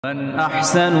من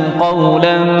أحسن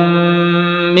قولا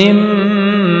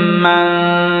ممن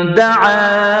دعا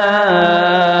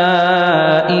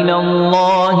إلى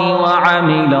الله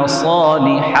وعمل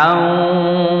صالحا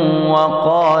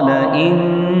وقال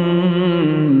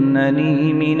إنني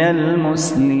من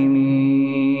المسلمين.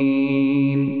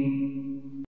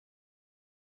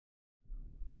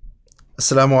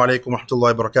 Assalamu alaikum wa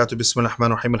rahmatullahi wa barakatuh. Bismillah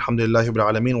ar-Rahman ar-Rahim. Alhamdulillahi rabbil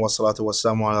alameen. Wa salatu wa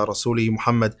salamu ala rasulihi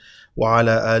Muhammad wa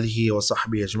ala alihi wa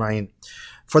sahbihi ajma'in.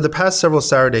 For the past several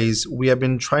Saturdays, we have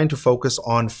been trying to focus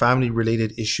on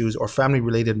family-related issues or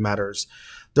family-related matters.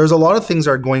 There's a lot of things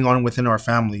that are going on within our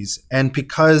families, and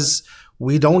because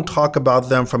we don't talk about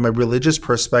them from a religious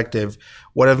perspective,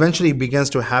 what eventually begins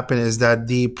to happen is that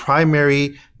the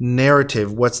primary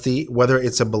narrative, whether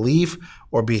it's a belief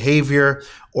or behavior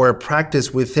or a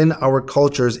practice within our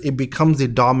cultures, it becomes the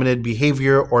dominant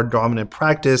behavior or dominant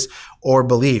practice or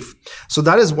belief. So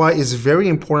that is why it's very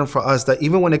important for us that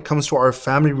even when it comes to our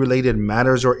family related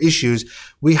matters or issues,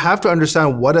 we have to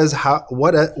understand what is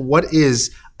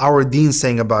our deen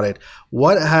saying about it.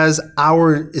 What has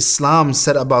our Islam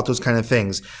said about those kind of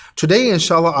things? Today,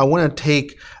 inshallah, I want to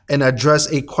take and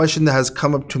address a question that has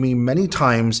come up to me many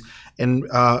times in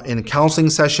counseling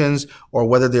sessions or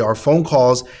whether they are phone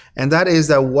calls, and that is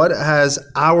that what has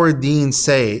our deen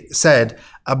said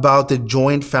about the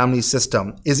joint family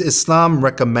system? Is Islam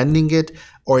recommending it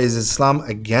or is Islam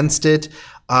against it?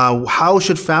 How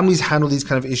should families handle these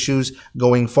kind of issues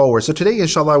going forward? So today,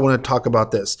 inshallah, I want to talk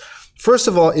about this. First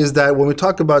of all, is that when we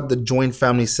talk about the joint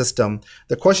family system,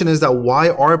 the question is that why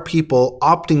are people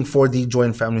opting for the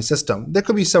joint family system? There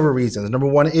could be several reasons. Number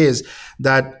one is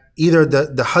that either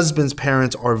the husband's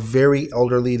parents are very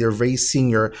elderly, they're very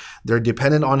senior, they're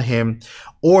dependent on him,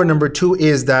 or number two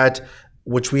is that,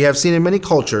 which we have seen in many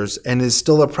cultures and is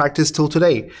still a practice till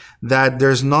today, that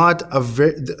there's not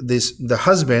the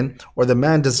husband or the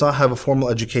man does not have a formal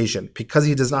education. Because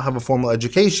he does not have a formal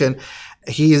education,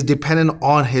 he is dependent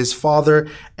on his father,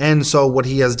 and so what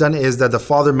he has done is that the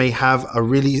father may have a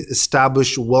really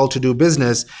established, well-to-do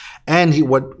business, and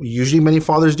what usually many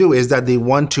fathers do is that they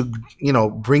want to,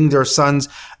 bring their sons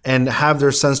and have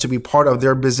their sons to be part of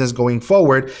their business going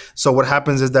forward. So what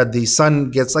happens is that the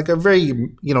son gets like a very,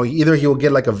 either he will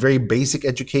get like a very basic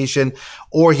education,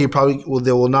 or they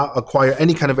will not acquire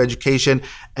any kind of education,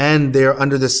 and they're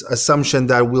under this assumption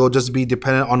that we'll just be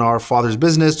dependent on our father's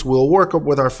business, we'll work up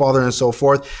with our father and so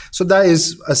forth. So that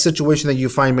is a situation that you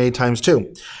find many times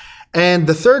too. And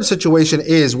the third situation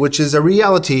is, which is a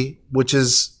reality, which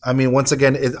is, once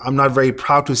again, I'm not very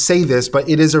proud to say this, but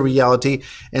it is a reality.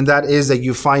 And that is that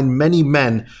you find many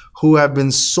men who have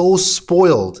been so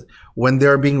spoiled when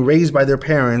they're being raised by their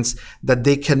parents that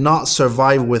they cannot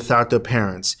survive without their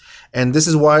parents. And this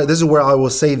is where I will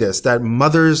say this, that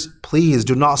mothers, please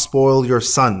do not spoil your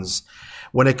sons.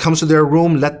 When it comes to their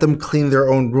room, let them clean their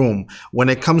own room. When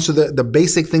it comes to the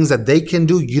basic things that they can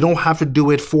do, you don't have to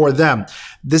do it for them.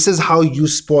 This is how you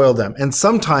spoil them. And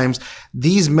sometimes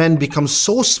these men become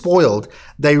so spoiled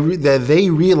that they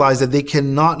realize that they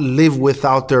cannot live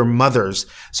without their mothers.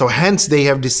 So hence they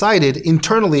have decided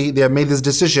internally, they have made this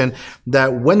decision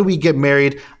that when we get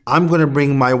married, I'm going to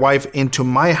bring my wife into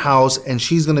my house and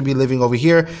she's going to be living over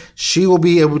here. She will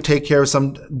be able to take care of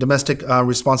some domestic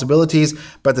responsibilities,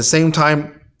 but at the same time,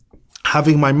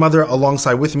 having my mother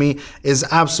alongside with me is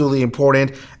absolutely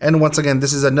important. And once again,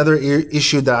 this is another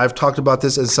issue that I've talked about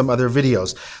this in some other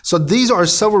videos. So these are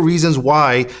several reasons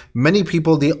why many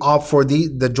people, they opt for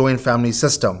the joint family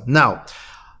system. Now,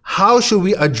 how should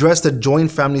we address the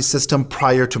joint family system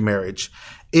prior to marriage?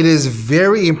 It is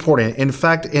very important. In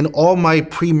fact, in all my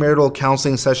premarital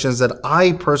counseling sessions that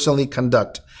I personally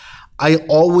conduct, I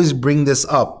always bring this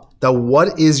up. That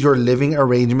what is your living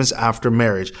arrangements after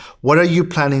marriage? What are you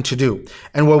planning to do?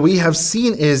 And what we have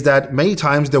seen is that many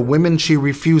times the women, she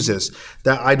refuses,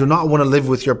 that I do not want to live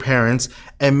with your parents.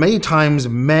 And many times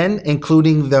men,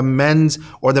 including the man's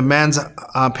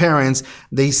parents,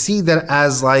 they see that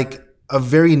as like a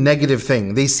very negative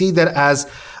thing. They see that as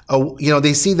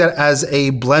a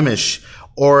blemish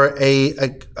or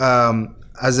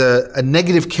as a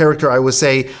negative character, I would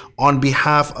say, on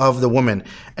behalf of the woman.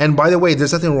 And by the way,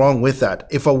 there's nothing wrong with that.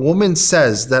 If a woman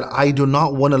says that I do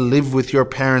not want to live with your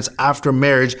parents after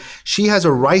marriage, she has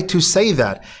a right to say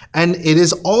that. And it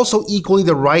is also equally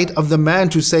the right of the man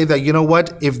to say that, you know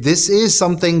what, if this is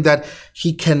something that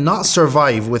he cannot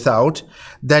survive without,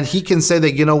 then he can say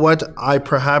that, you know what,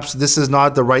 perhaps this is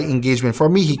not the right engagement for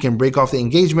me. He can break off the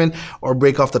engagement or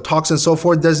break off the talks and so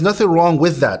forth. There's nothing wrong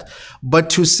with that. But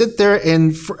to sit there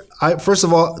and First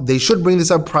of all, they should bring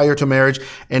this up prior to marriage.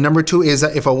 And number two is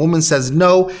that if a woman says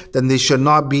no, then they should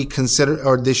not be considered,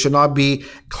 or they should not be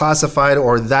classified,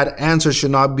 or that answer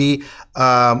should not be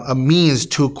a means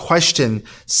to question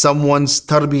someone's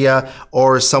tarbiyah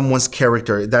or someone's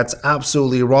character. That's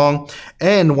absolutely wrong.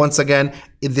 And once again,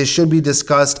 this should be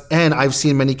discussed. And I've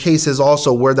seen many cases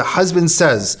also where the husband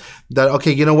says that,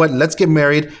 okay, you know what, let's get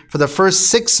married. For the first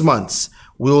 6 months,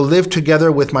 we will live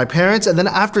together with my parents, and then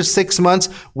after 6 months,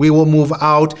 we will move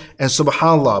out. And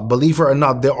subhanAllah, believe it or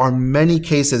not, there are many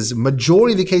cases.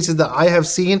 Majority of the cases that I have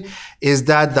seen is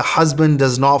that the husband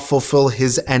does not fulfill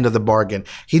his end of the bargain.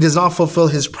 He does not fulfill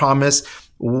his promise.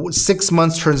 6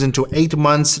 months turns into 8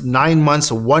 months, 9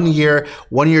 months, 1 year,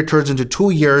 1 year turns into 2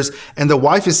 years. And the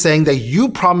wife is saying that you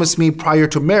promised me prior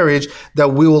to marriage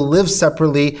that we will live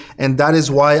separately. And that is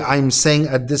why I'm saying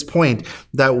at this point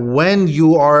that when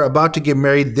you are about to get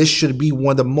married, this should be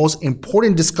one of the most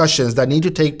important discussions that need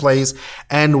to take place.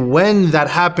 And when that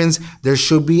happens, there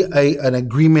should be an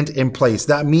agreement in place.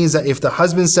 That means that if the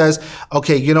husband says,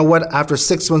 okay, you know what, after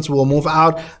 6 months, we'll move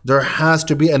out, there has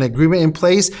to be an agreement in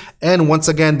place. And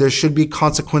once again, there should be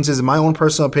consequences. In my own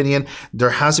personal opinion, there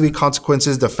has to be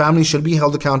consequences. The family should be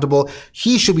held accountable.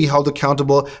 He should be held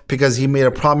accountable because he made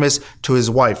a promise to his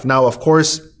wife. Now, of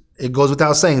course, it goes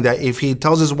without saying that if he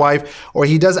tells his wife, or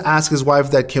he does ask his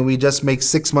wife that can we just make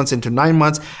 6 months into 9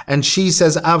 months, and she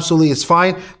says absolutely it's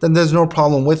fine, then there's no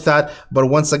problem with that. But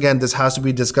once again, this has to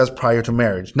be discussed prior to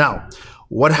marriage. Now,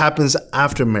 what happens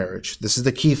after marriage? This is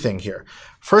the key thing here.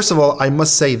 First of all, I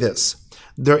must say this.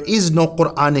 There is no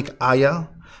Quranic ayah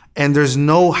and there's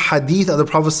no hadith of the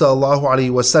Prophet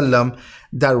ﷺ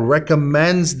that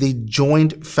recommends the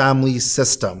joint family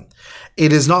system.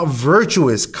 It is not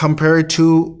virtuous compared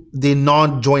to the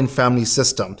non-joint family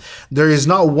system. There is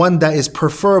not one that is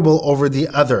preferable over the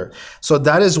other. So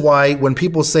that is why when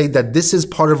people say that this is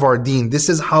part of our deen, this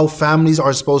is how families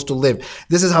are supposed to live,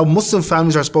 this is how Muslim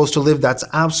families are supposed to live, that's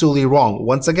absolutely wrong.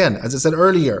 Once again, as I said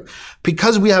earlier,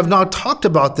 because we have not talked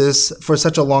about this for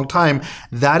such a long time,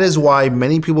 that is why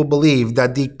many people believe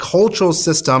that the cultural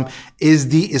system is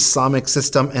the Islamic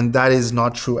system, and that is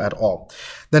not true at all.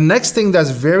 The next thing that's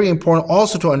very important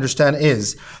also to understand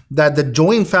is that the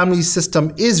joint family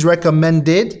system is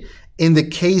recommended in the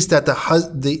case that the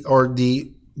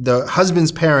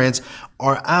husband's parents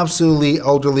are absolutely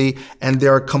elderly and they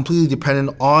are completely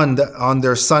dependent on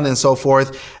their son and so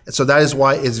forth. So that is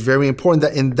why it's very important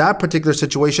that in that particular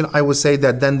situation, I would say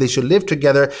that then they should live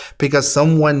together, because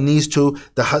someone needs to,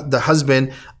 the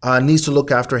husband needs to look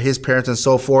after his parents and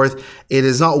so forth. It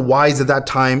is not wise at that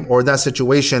time or that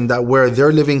situation that where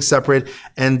they're living separate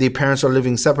and the parents are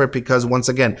living separate, because once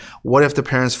again, what if the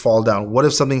parents fall down? What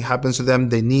if something happens to them?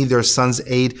 They need their son's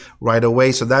aid right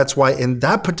away. So that's why in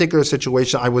that particular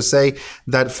situation, I would say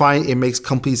that fine, it makes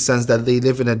complete sense that they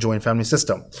live in a joint family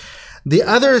system. The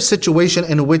other situation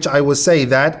in which I would say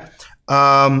that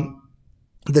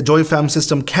the joint family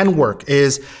system can work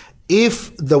is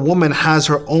if the woman has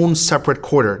her own separate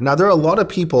quarter. Now, there are a lot of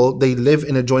people, they live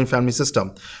in a joint family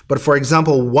system. But for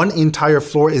example, one entire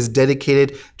floor is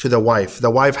dedicated to the wife. The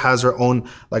wife has her own,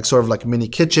 like sort of like mini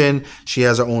kitchen. She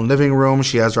has her own living room.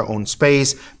 She has her own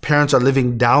space. Parents are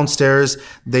living downstairs.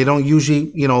 They don't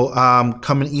usually,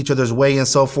 come in each other's way and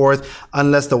so forth,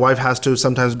 unless the wife has to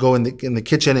sometimes go in the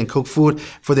kitchen and cook food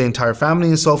for the entire family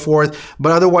and so forth.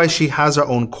 But otherwise, she has her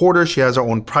own quarter. She has her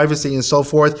own privacy and so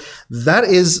forth. That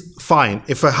is fine.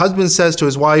 If a husband says to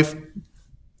his wife,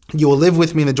 you will live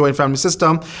with me in the joint family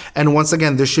system, and once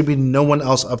again, there should be no one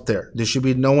else up there. There should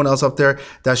be no one else up there.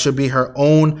 That should be her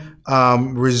own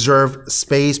reserved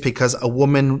space, because a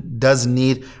woman does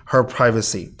need her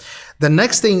privacy. The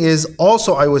next thing is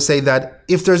also, I would say that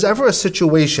if there's ever a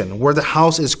situation where the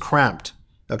house is cramped,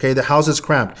 okay, the house is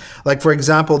cramped. Like for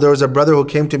example, there was a brother who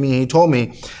came to me and he told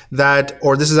me that,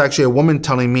 or this is actually a woman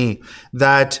telling me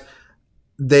that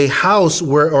the house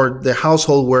where, or the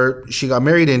household where she got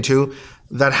married into,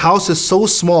 that house is so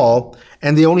small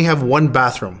and they only have one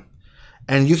bathroom.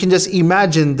 And you can just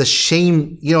imagine the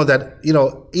shame,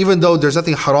 even though there's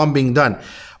nothing haram being done,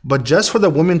 but just for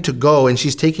the woman to go and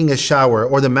she's taking a shower,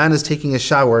 or the man is taking a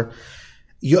shower,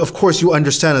 of course, you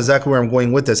understand exactly where I'm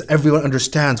going with this. Everyone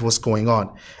understands what's going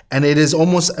on. And it is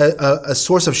almost a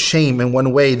source of shame in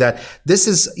one way that this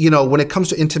is, when it comes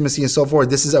to intimacy and so forth,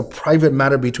 this is a private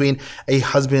matter between a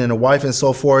husband and a wife and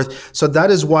so forth. So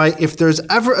that is why if there's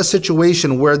ever a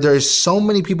situation where there's so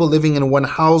many people living in one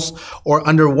house or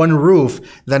under one roof,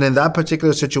 then in that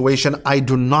particular situation, I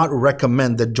do not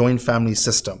recommend the joint family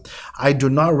system. I do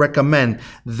not recommend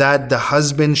that the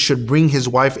husband should bring his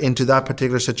wife into that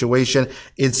particular situation.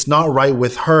 It's not right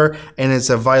with her, and it's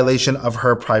a violation of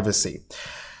her privacy.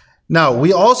 Now,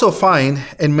 we also find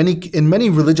in many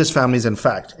religious families, in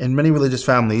fact, in many religious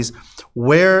families,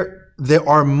 where there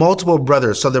are multiple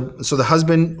brothers. So the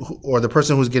husband, or the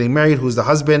person who's getting married, who's the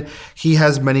husband, he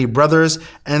has many brothers,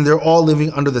 and they're all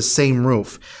living under the same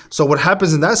roof. So what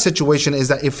happens in that situation is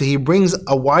that if he brings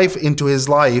a wife into his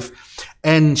life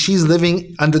and she's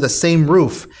living under the same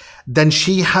roof, then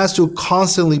she has to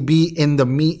constantly be in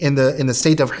the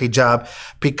state of hijab,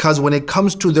 because when it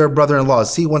comes to their brother-in-law,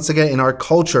 see, once again, in our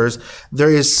cultures,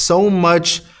 there is so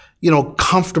much,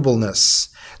 comfortableness.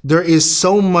 There is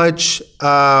so much,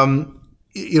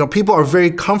 people are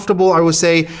very comfortable, I would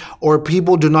say, or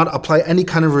people do not apply any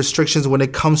kind of restrictions when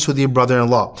it comes to the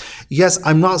brother-in-law. Yes,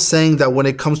 I'm not saying that when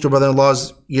it comes to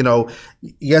brother-in-laws,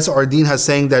 yes, our deen has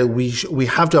saying that we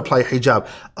have to apply hijab.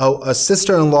 A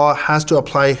sister-in-law has to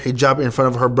apply hijab in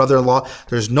front of her brother-in-law.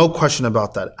 There's no question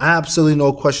about that. Absolutely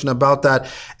no question about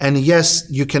that. And yes,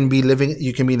 you can be in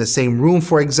the same room,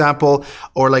 for example,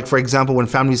 or like, for example, when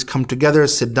families come together,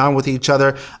 sit down with each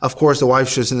other. Of course, the wife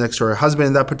should sit next to her husband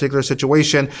in that particular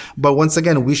situation. But once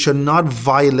again, we should not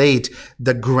violate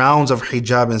the grounds of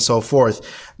hijab and so forth.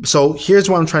 So here's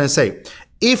what I'm trying to say.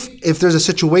 If there's a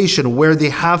situation where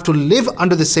they have to live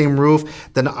under the same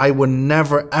roof, then I would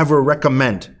never ever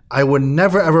recommend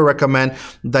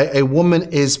that a woman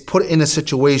is put in a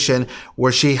situation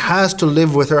where she has to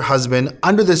live with her husband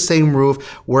under the same roof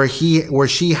where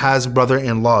she has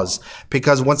brother-in-laws.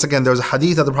 Because once again, there's a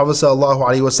hadith of the Prophet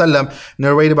ﷺ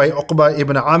narrated by Uqba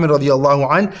ibn Amir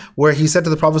radiallahu anh, where he said to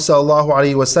the Prophet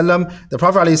ﷺ, the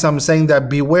Prophet ﷺ saying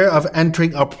that beware of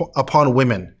entering upon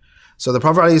women. So the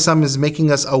Prophet ﷺ is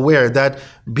making us aware that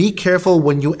be careful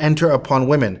when you enter upon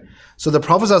women. So the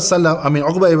Prophet ﷺ,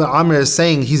 Uqba ibn Amir is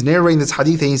saying, he's narrating this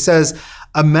hadith, and he says,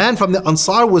 a man from the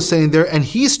Ansar was sitting there, and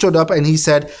he stood up and he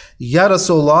said, Ya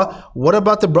Rasulullah, what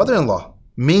about the brother-in-law?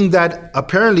 Meaning that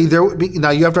apparently now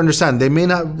you have to understand,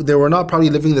 they were not probably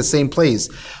living in the same place,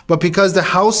 but because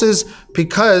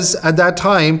at that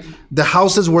time the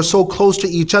houses were so close to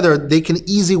each other, they can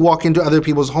easily walk into other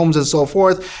people's homes and so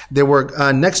forth. They were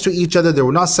next to each other. They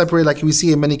were not separated like we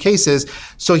see in many cases.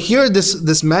 So here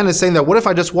this man is saying that, what if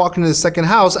I just walk into the second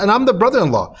house and I'm the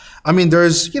brother-in-law?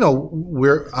 There's,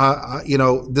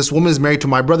 this woman is married to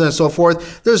my brother and so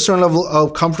forth. There's a certain level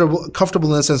of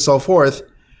comfortableness and so forth.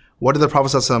 What did the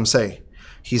Prophet ﷺ say?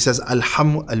 He says,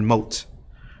 Alham al-maut.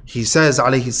 He says,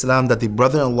 alayhi salam, that the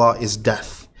brother-in-law is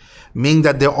death. Meaning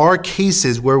that there are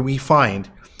cases where we find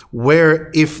where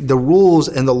if the rules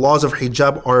and the laws of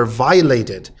hijab are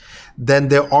violated, then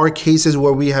there are cases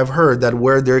where we have heard that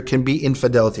where there can be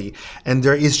infidelity and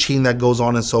there is cheating that goes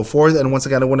on and so forth. And once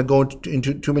again, I don't want to go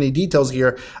into too many details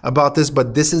here about this,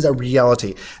 but this is a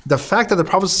reality. The fact that the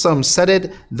Prophet ﷺ said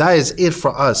it, that is it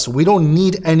for us. We don't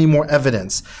need any more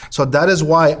evidence. So that is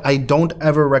why I don't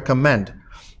ever recommend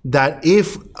that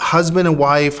if husband and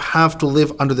wife have to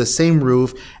live under the same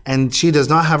roof and she does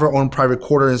not have her own private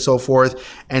quarter and so forth,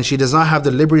 and she does not have the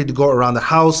liberty to go around the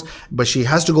house, but she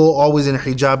has to go always in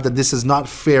hijab, that this is not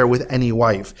fair with any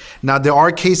wife. Now there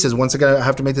are cases, once again I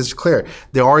have to make this clear,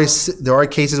 there are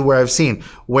cases where I've seen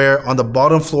where on the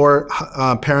bottom floor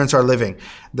parents are living,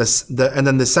 and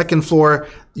then the second floor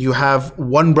you have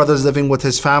one brother's living with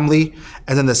his family,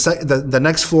 and then the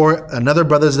next floor another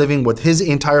brother's living with his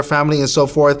entire family and so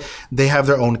forth. They have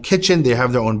their own kitchen, they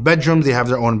have their own bedrooms, they have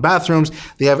their own bathrooms,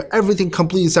 they have everything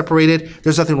completely separated.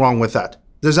 There's nothing wrong with that.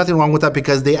 There's nothing wrong with that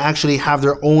because they actually have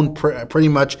their own, pretty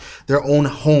much their own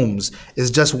homes.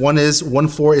 It's just one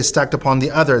floor is stacked upon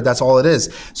the other. That's all it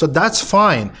is. So that's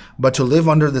fine. But to live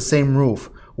under the same roof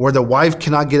where the wife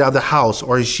cannot get out of the house,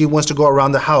 or she wants to go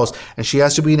around the house and she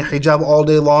has to be in hijab all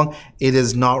day long, it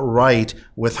is not right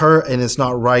with her, and it's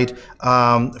not right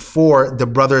for the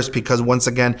brothers, because once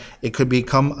again, it could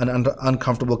become an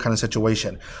uncomfortable kind of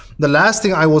situation. The last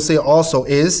thing I will say also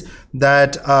is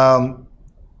that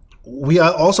we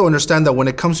also understand that when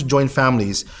it comes to joint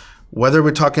families, whether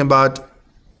we're talking about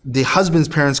the husband's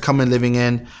parents come in living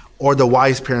in or the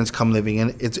wife's parents come living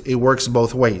in, it works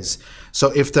both ways.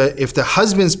 So if the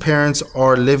husband's parents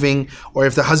are living, or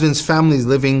if the husband's family is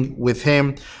living with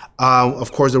him,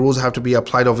 of course the rules have to be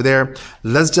applied over there.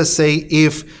 Let's just say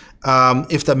if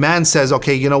the man says,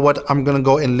 okay, you know what, I'm gonna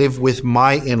go and live with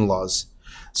my in-laws.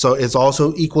 So it's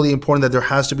also equally important that there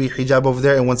has to be hijab over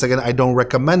there. And once again, I don't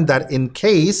recommend that in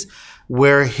case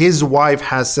where his wife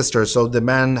has sisters. So the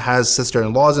man has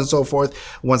sister-in-laws and so forth.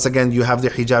 Once again, you have the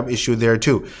hijab issue there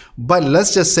too. But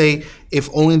let's just say if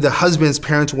only the husband's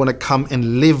parents want to come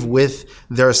and live with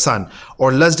their son.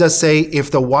 Or let's just say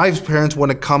if the wife's parents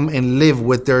want to come and live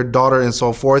with their daughter and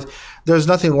so forth. There's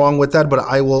nothing wrong with that. But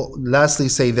I will lastly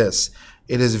say this.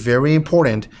 it is very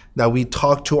important that we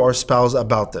talk to our spouse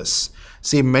about this.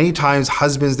 See, many times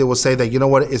husbands, they will say that, you know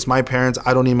what, it's my parents,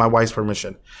 I don't need my wife's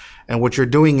permission. And what you're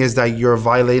doing is that you're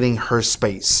violating her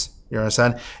space. You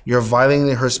understand? You're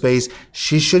violating her space.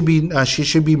 She should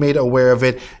be made aware of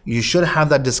it. You should have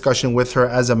that discussion with her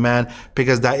as a man,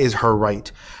 because that is her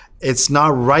right. It's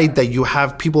not right that you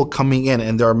have people coming in,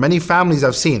 and there are many families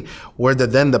I've seen where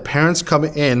then the parents come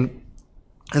in,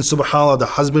 and subhanAllah, the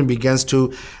husband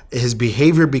his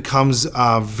behavior becomes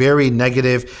very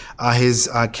negative, his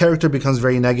character becomes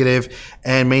very negative,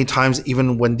 and many times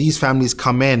even when these families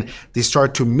come in, they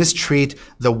start to mistreat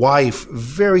the wife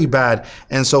very bad.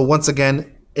 And so once again,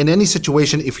 in any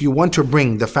situation, if you want to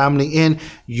bring the family in,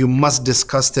 you must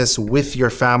discuss this with your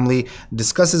family,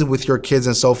 discuss this with your kids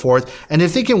and so forth. And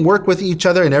if they can work with each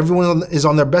other and everyone is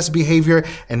on their best behavior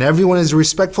and everyone is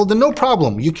respectful, then no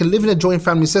problem. You can live in a joint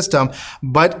family system.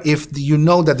 But if you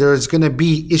know that there is going to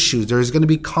be issues, there is going to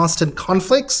be constant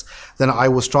conflicts, then I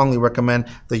will strongly recommend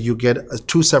that you get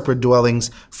 2 separate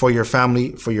dwellings for your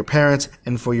family, for your parents,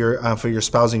 and for your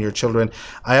spouse and your children.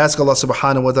 I ask Allah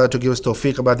subhanahu wa ta'ala to give us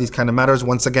tawfiq about these kind of matters.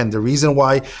 Once again, the reason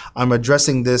why I'm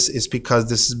addressing this is because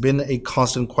this has been a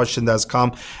constant question that's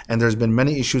come, and there's been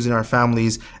many issues in our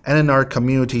families and in our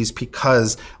communities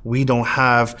because we don't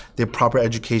have the proper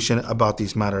education about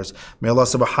these matters. May Allah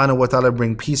subhanahu wa ta'ala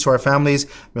bring peace to our families.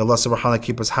 May Allah subhanahu wa ta'ala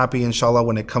keep us happy, inshallah,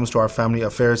 when it comes to our family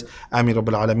affairs. Ameen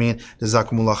Rabbil Alameen.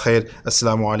 Jazakumullah khair.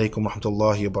 Assalamu alaikum wa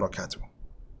rahmatullahi wa barakatuh.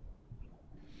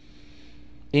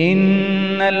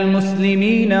 إن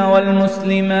المسلمين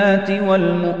والمسلمات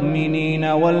والمؤمنين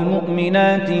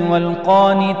والمؤمنات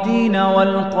والقانتين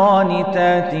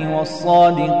والقانتات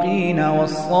والصادقين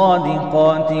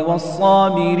والصادقات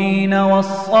والصابرين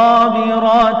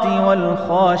والصابرات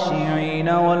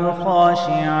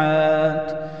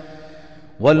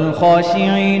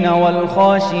والخاشعين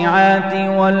والخاشعات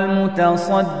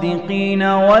والمتصدقين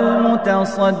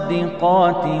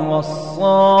والمتصدقات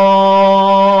والصائمين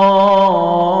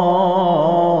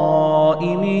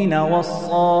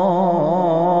والصائمات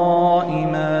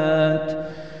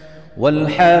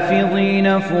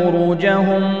والحافظين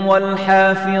فروجهم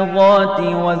والحافظات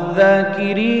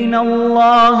والذاكرين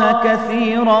الله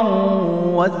كثيرا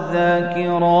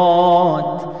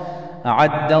والذاكرات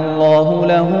أعد الله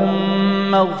لهم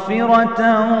مغفرة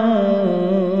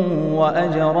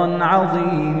وأجرا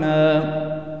عظيما.